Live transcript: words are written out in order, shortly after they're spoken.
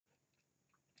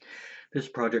This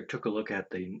project took a look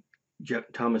at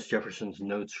Thomas Jefferson's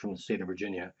notes from the state of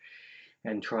Virginia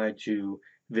and tried to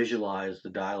visualize the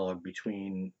dialogue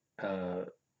between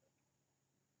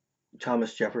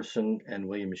Thomas Jefferson and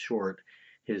William Short,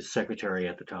 his secretary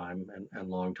at the time and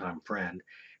longtime friend.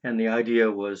 And the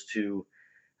idea was to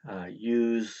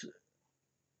use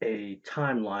a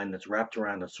timeline that's wrapped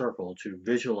around a circle to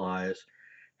visualize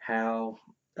how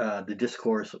the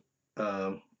discourse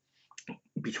uh,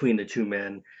 between the two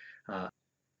men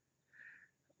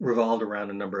revolved around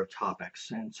a number of topics.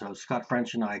 And so Scott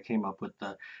French and I came up with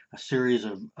a series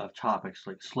of topics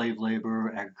like slave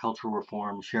labor, agricultural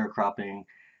reform, sharecropping,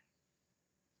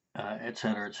 et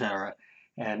cetera, et cetera.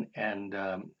 And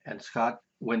Scott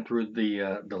went through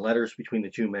the letters between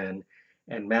the two men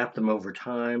and mapped them over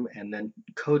time and then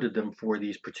coded them for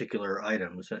these particular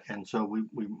items. And so we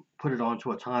put it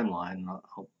onto a timeline.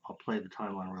 I'll play the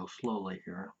timeline real slowly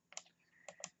here.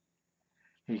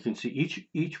 And you can see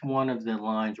each one of the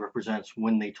lines represents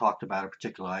when they talked about a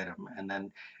particular item, and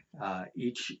then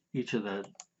each of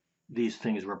these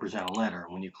things represent a letter.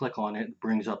 When you click on it, it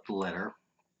brings up the letter,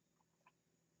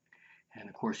 and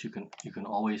of course you can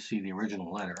always see the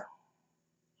original letter.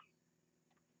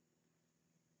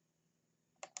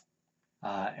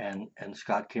 And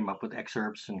Scott came up with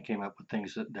excerpts and came up with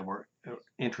things that were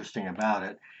interesting about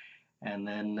it. And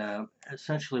then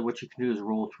essentially what you can do is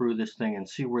roll through this thing and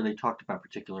see where they talked about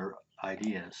particular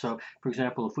ideas. So, for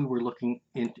example, if we were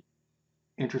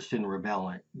interested in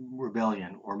rebellion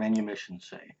or manumission,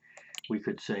 say, we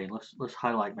could say, let's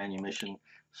highlight manumission,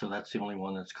 so that's the only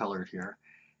one that's colored here.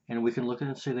 And we can look at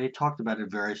it and say they talked about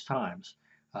it various times.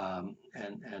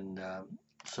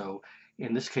 So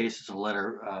in this case, it's a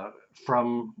letter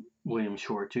from William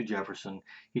Short to Jefferson.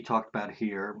 He talked about it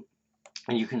here.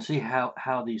 And you can see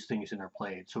how these things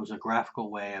interplayed. So it's a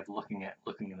graphical way of looking at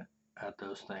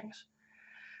those things.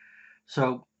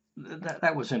 So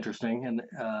that was interesting, and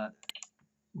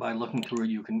by looking through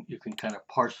it, you can kind of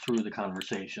parse through the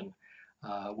conversation.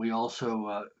 We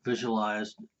also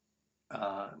visualized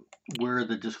where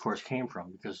the discourse came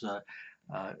from, because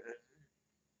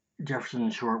Jefferson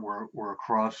and Short were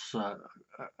across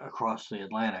the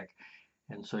Atlantic,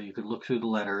 and so you could look through the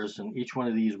letters, and each one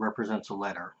of these represents a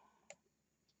letter.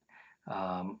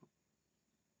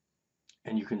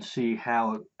 And you can see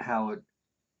how it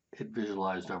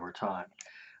visualized over time.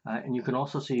 And you can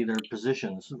also see their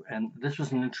positions. And this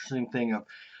was an interesting thing of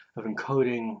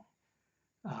encoding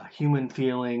human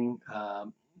feeling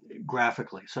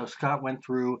graphically. So Scott went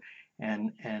through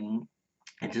and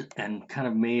kind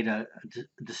of made a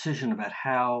decision about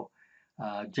how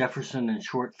Jefferson and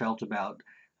Short felt about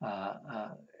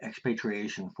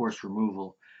expatriation, forced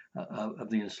removal of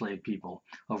the enslaved people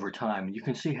over time. You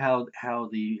can see how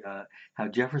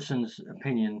Jefferson's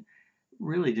opinion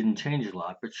really didn't change a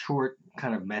lot, but Short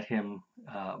kind of met him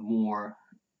more,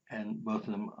 and both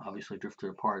of them obviously drifted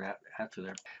apart after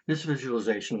that. This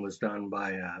visualization was done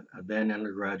by a then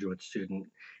undergraduate student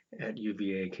at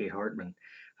UVA, Kate Hartman,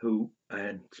 who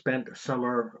had spent a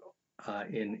summer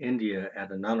in India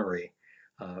at a nunnery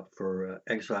for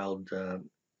exiled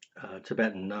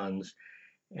Tibetan nuns,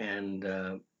 and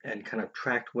kind of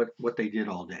tracked what they did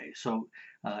all day. So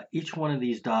each one of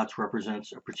these dots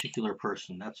represents a particular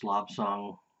person. That's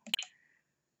Lobsang,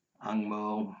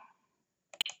 Angmo,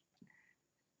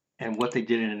 and what they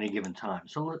did at any given time.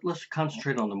 So let's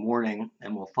concentrate on the morning,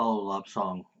 and we'll follow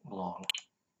Lobsang along.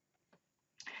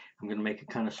 I'm going to make it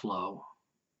kind of slow,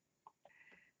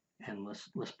 and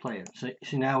let's play it.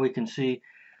 So now we can see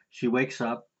she wakes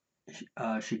up.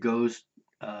 She goes.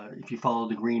 If you follow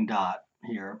the green dot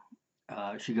here,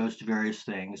 she goes to various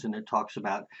things, and it talks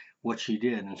about what she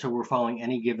did. And so we're following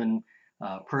any given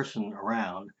person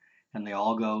around, and they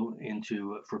all go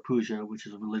into for puja, which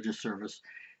is a religious service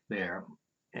there.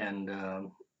 And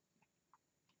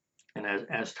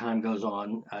as time goes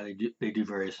on, they do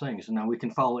various things. And now we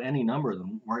can follow any number of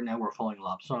them. Right now we're following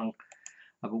Lobsang,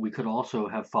 but we could also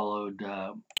have followed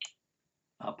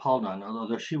Paldan,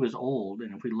 although she was old.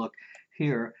 And if we look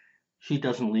here, she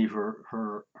doesn't leave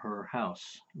her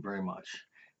house very much.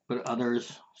 But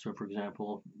others, so for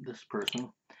example, this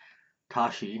person,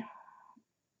 Tashi,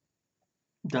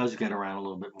 does get around a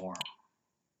little bit more.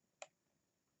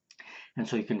 And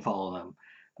so you can follow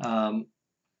them.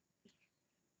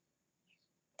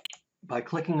 By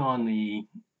clicking on the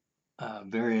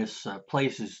various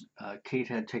places, Kate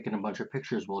had taken a bunch of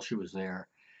pictures while she was there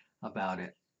about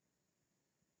it.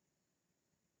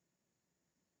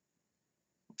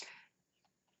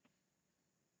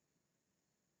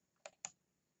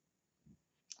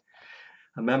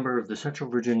 A member of the Central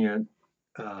Virginia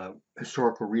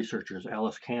historical researchers,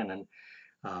 Alice Cannon,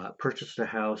 purchased a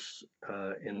house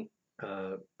in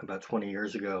about 20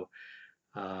 years ago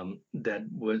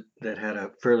that had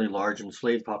a fairly large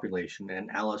enslaved population, and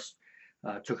Alice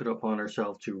took it upon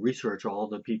herself to research all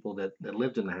the people that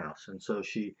lived in the house, and so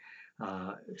she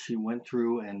went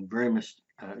through and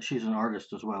she's an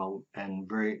artist as well, and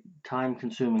very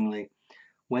time-consumingly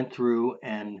went through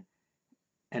and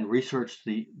researched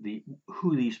the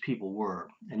who these people were,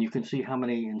 and you can see how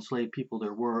many enslaved people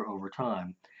there were over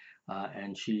time,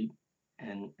 and she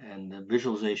and the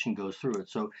visualization goes through it.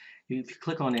 So if you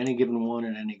click on any given one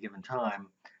at any given time,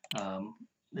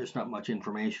 there's not much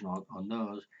information on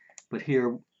those, but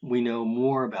here we know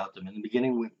more about them. In the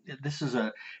beginning, this is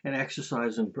an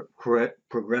exercise in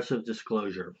progressive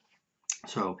disclosure.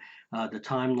 So the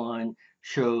timeline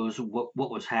shows what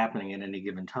was happening at any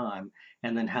given time,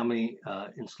 and then how many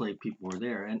enslaved people were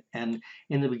there. And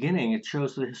in the beginning, it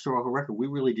shows the historical record. We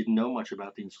really didn't know much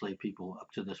about the enslaved people up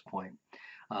to this point.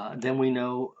 Then we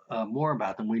know more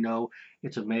about them. We know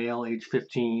it's a male, age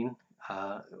 15,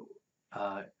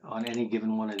 on any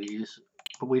given one of these,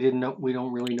 but we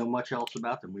don't really know much else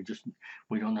about them.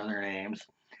 We don't know their names.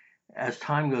 As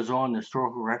time goes on, the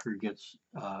historical record gets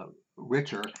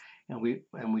richer, and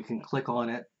we can click on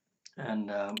it,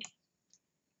 and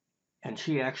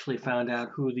she actually found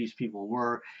out who these people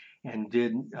were, and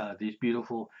did these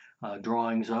beautiful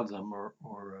drawings of them, or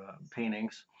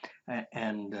paintings,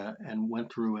 and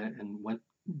went through it and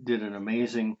did an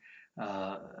amazing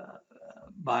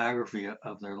biography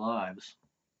of their lives.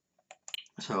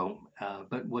 So,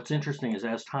 but what's interesting is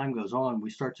as time goes on, we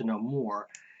start to know more.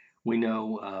 We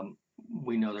know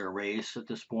their race at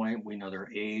this point. We know their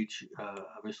age,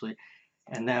 obviously,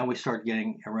 and now we start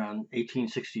getting around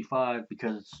 1865,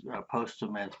 because it's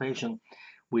post-emancipation.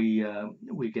 We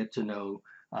get to know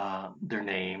their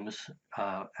names,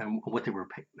 and what they were,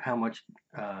 how much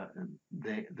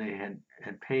they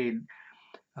had paid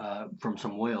from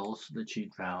some wills that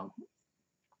she'd found.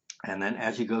 And then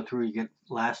as you go through, you get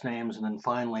last names, and then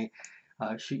finally,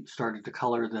 she started to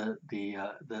color the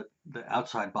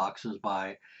outside boxes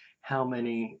by how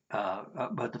many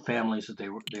about the families that they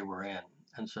were in,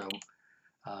 and so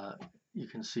you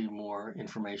can see more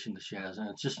information that she has, and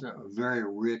it's just a very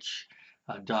rich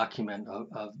document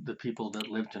of the people that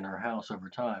lived in her house over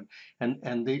time,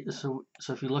 so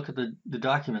if you look at the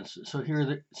documents, so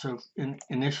here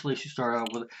initially she started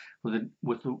out with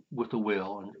the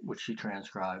will, which she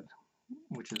transcribed,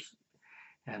 which is,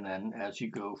 and then as you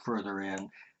go further in,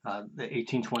 the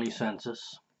 1820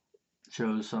 census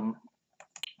shows some,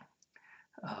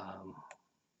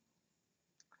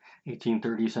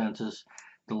 1830 census,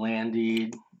 the land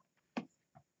deed,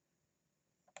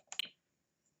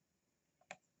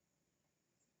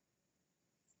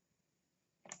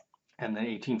 and the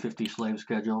 1850 slave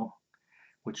schedule,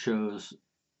 which shows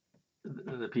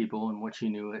the people and what she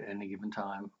knew at any given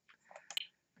time,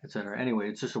 etc. Anyway,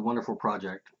 it's just a wonderful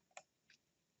project.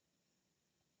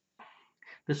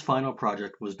 This final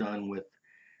project was done with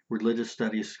religious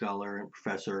studies scholar and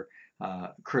professor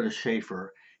Curtis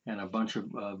Schaefer, and a bunch of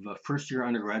first-year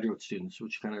undergraduate students,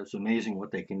 which kind of is amazing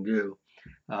what they can do.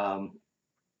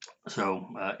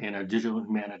 In a digital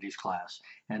humanities class,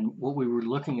 and what we were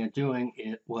looking at doing,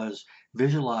 it was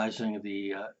visualizing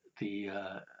a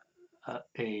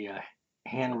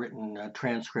handwritten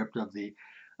transcript of the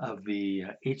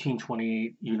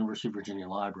 1828 University of Virginia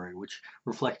Library, which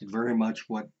reflected very much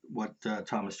what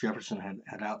Thomas Jefferson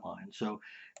had outlined. So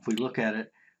if we look at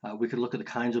it, we could look at the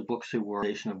kinds of books they were,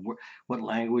 of what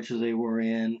languages they were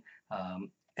in.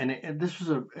 And this was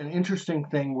an interesting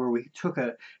thing where we took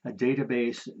a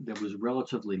database that was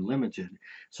relatively limited.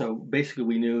 So basically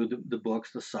we knew the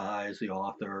books, the size, the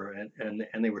author,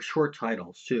 and they were short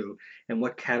titles too, and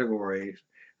what categories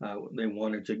they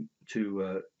wanted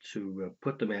to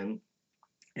put them in.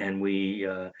 And we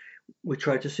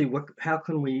tried to see how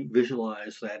can we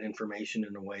visualize that information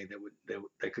in a way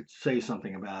that could say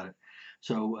something about it.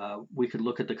 So we could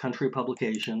look at the country of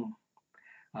publication.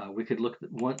 We could look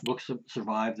at what books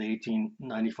survived the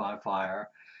 1895 fire.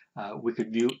 We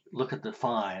could look at the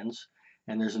fines,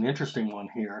 and there's an interesting one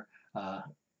here,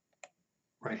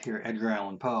 right here. Edgar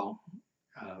Allan Poe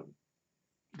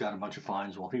got a bunch of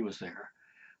fines while he was there,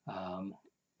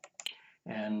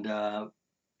 and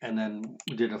then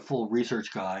we did a full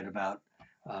research guide about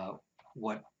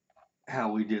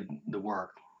how we did the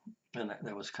work, and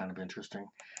that was kind of interesting.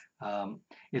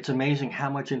 It's amazing how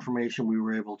much information we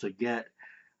were able to get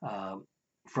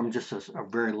from just a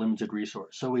very limited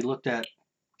resource. So we looked at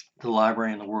the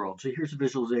library in the world. So here's a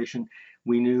visualization.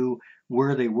 We knew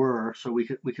where they were, so we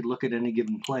could look at any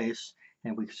given place,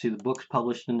 and we could see the books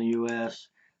published in the U.S.,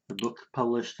 the books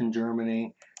published in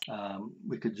Germany,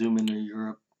 We could zoom into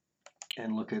Europe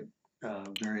and look at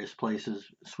various places,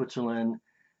 Switzerland,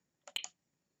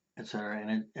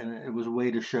 etc. And it was a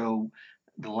way to show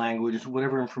the language,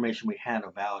 whatever information we had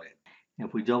about it. And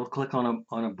if we double click on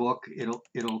a book,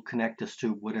 it'll connect us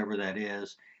to whatever that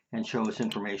is and show us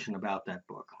information about that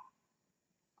book.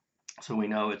 So we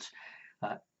know it's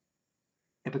uh,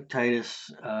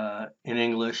 Epictetus in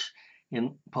English,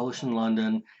 in published in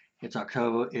London. It's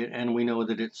October, and we know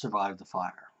that it survived the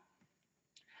fire.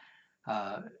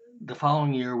 Uh, the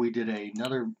following year, we did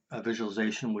another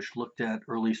visualization which looked at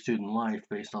early student life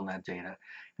based on that data.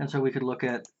 And so we could look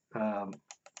at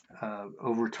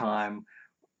over time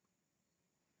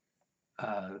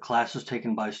classes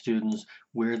taken by students,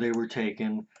 where they were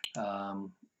taken.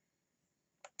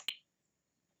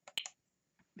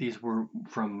 These were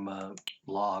from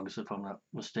logs, if I'm not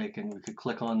mistaken. We could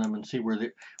click on them and see where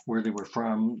they were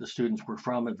from, the students were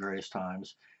from at various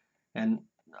times. And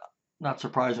not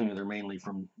surprisingly, they're mainly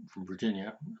from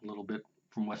Virginia, a little bit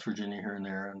from West Virginia here and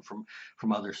there, and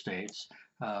from other states.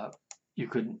 You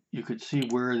could see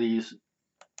where these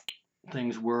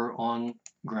things were on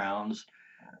grounds,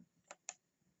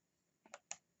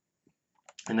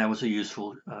 and that was a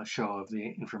useful show of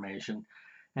the information.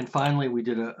 And finally, we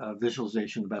did a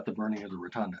visualization about the burning of the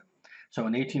rotunda. So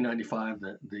in 1895,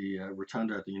 the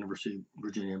rotunda at the University of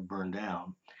Virginia burned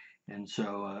down, and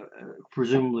so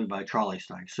presumably by trolley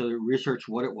strike. So research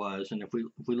what it was, and if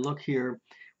we look here,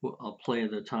 I'll play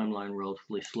the timeline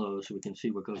relatively slow so we can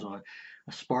see what goes on.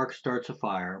 A spark starts a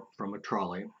fire from a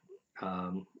trolley.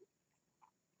 Um,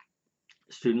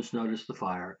 Students notice the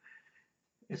fire,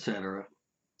 etc.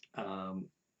 Um,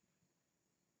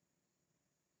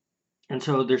 and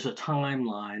so there's a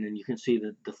timeline, and you can see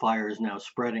that the fire is now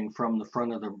spreading from the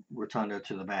front of the rotunda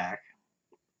to the back.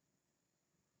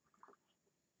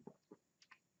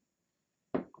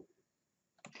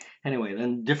 Anyway,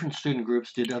 then different student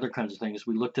groups did other kinds of things.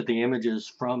 We looked at the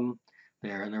images from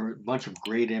there, and there were a bunch of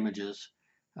great images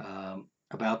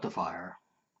about the fire.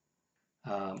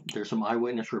 There's some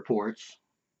eyewitness reports.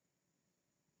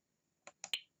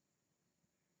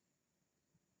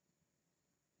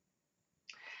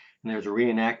 And there's a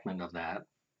reenactment of that.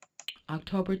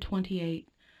 October 28,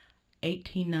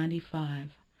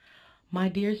 1895. My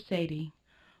dear Sadie,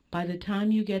 by the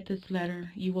time you get this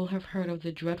letter, you will have heard of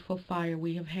the dreadful fire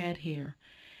we have had here,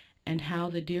 and how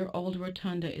the dear old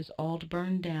rotunda is all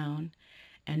burned down,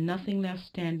 and nothing left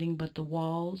standing but the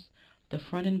walls, the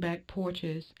front and back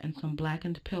porches, and some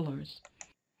blackened pillars.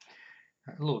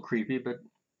 A little creepy, but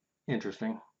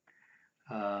interesting.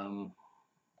 Um,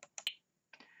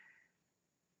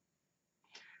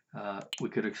 we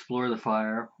could explore the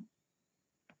fire.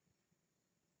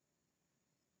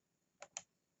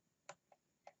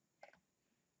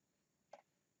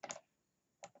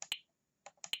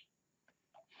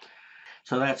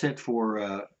 So that's it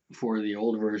for the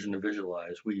old version of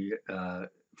VisualEyes.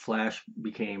 Flash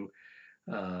became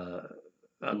uh,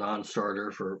 a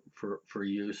non-starter for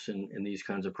use in these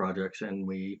kinds of projects, and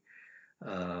we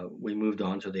moved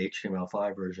on to the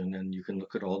HTML5 version, and you can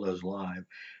look at all those live.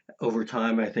 Over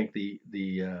time, I think the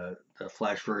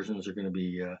Flash versions are going to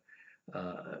be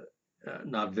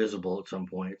not visible at some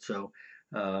point. So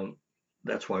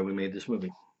that's why we made this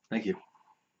movie. Thank you.